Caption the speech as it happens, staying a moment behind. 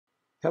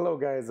Hello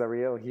guys,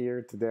 Ariel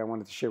here. Today I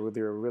wanted to share with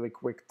you a really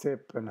quick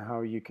tip on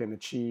how you can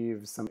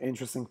achieve some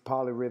interesting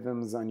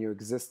polyrhythms on your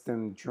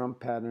existing drum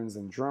patterns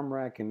and drum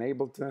rack in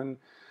Ableton.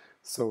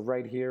 So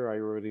right here I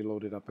already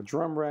loaded up a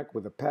drum rack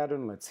with a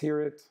pattern. Let's hear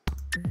it.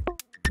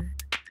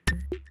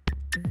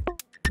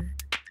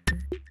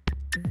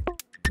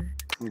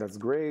 And that's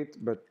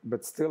great,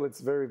 but still it's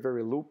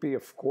very loopy.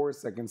 Of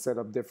course I can set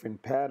up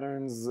different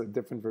patterns,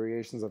 different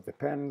variations of the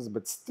patterns,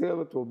 but still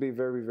it will be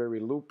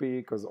very loopy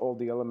because all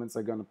the elements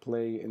are going to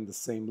play in the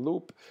same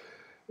loop.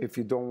 If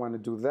you don't want to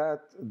do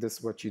that, this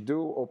is what you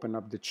do. Open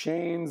up the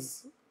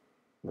chains.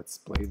 Let's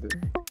play the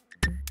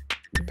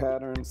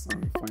patterns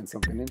and find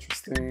something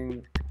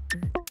interesting.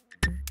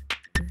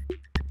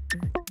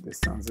 This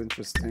sounds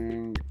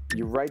interesting.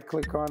 You right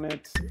click on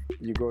it,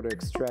 you go to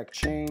extract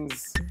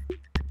chains.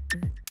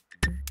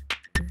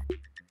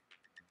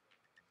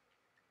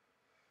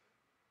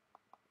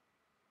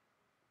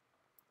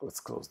 Let's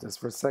close this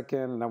for a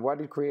second. Now what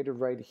it created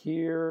right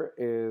here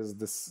is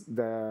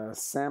the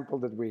sample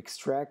that we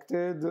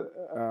extracted,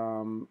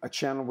 a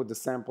channel with the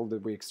sample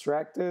that we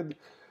extracted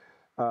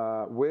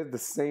with the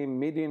same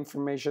MIDI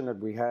information that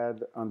we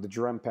had on the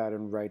drum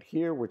pattern right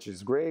here, which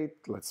is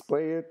great. Let's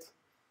play it.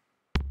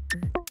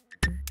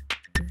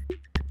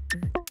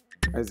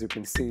 As you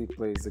can see, it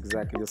plays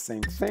exactly the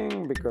same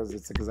thing because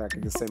it's exactly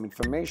the same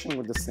information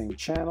with the same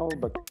channel,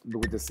 but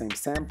with the same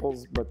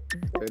samples. But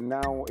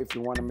now if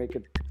you want to make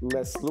it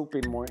less loopy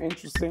and more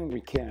interesting, we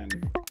can.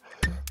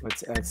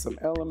 Let's add some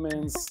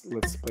elements.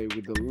 Let's play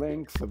with the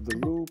length of the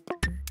loop.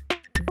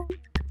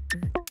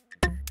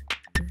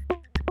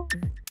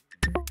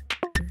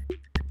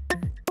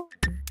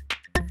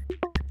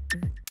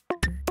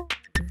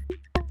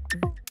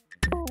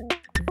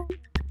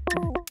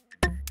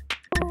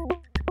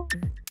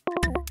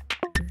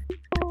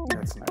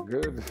 That's not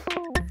good.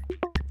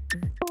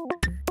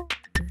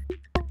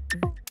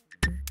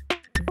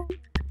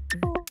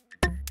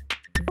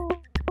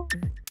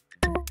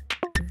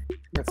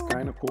 That's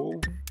kind of cool.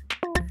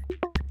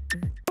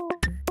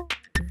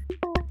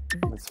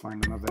 Let's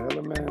find another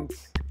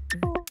element.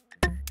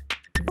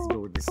 Let's go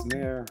with the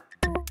snare.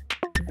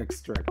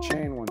 Extract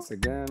chain once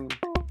again.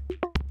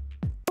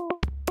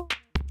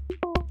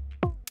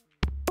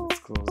 Let's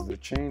close the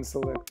chain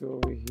selector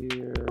over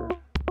here.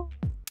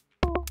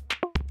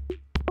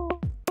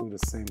 Do the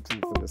same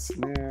thing for the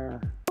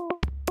snare.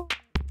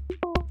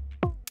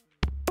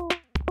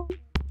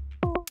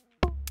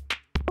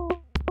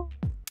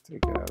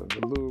 Take it out of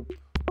the loop.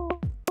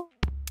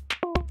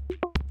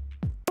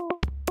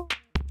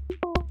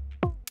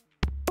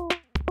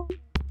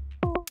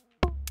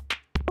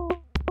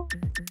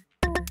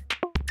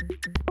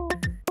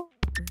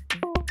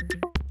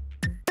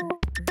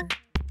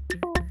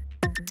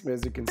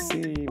 As you can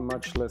see,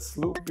 much less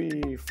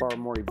loopy, far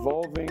more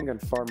evolving,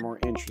 and far more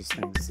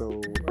interesting.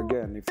 So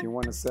again, if you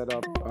want to set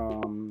up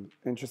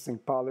interesting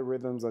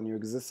polyrhythms on your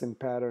existing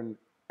pattern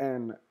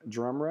and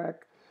drum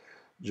rack,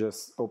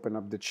 just open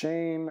up the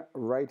chain,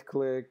 right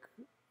click,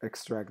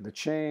 extract the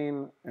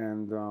chain,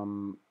 and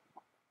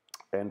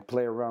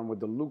play around with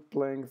the loop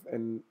length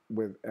and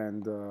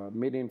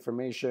MIDI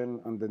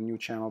information on the new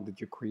channel that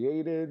you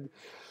created.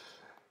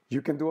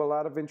 You can do a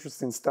lot of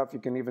interesting stuff. You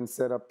can even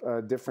set up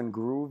different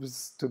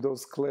grooves to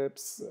those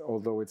clips,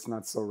 although it's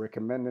not so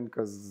recommended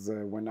because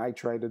when I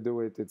try to do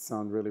it, it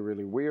sounds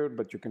really weird,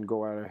 but you can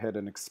go ahead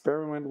and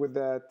experiment with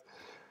that.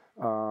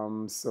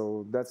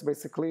 So that's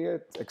basically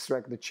it.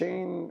 Extract the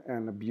chain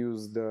and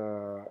abuse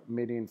the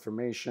MIDI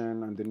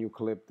information on the new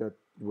clip that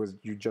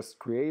you just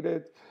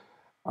created.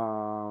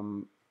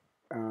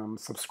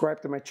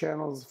 Subscribe to my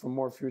channels for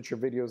more future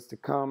videos to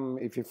come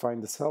if you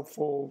find this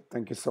helpful.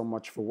 Thank you so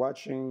much for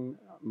watching.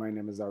 My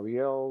name is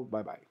Ariel.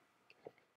 Bye-bye.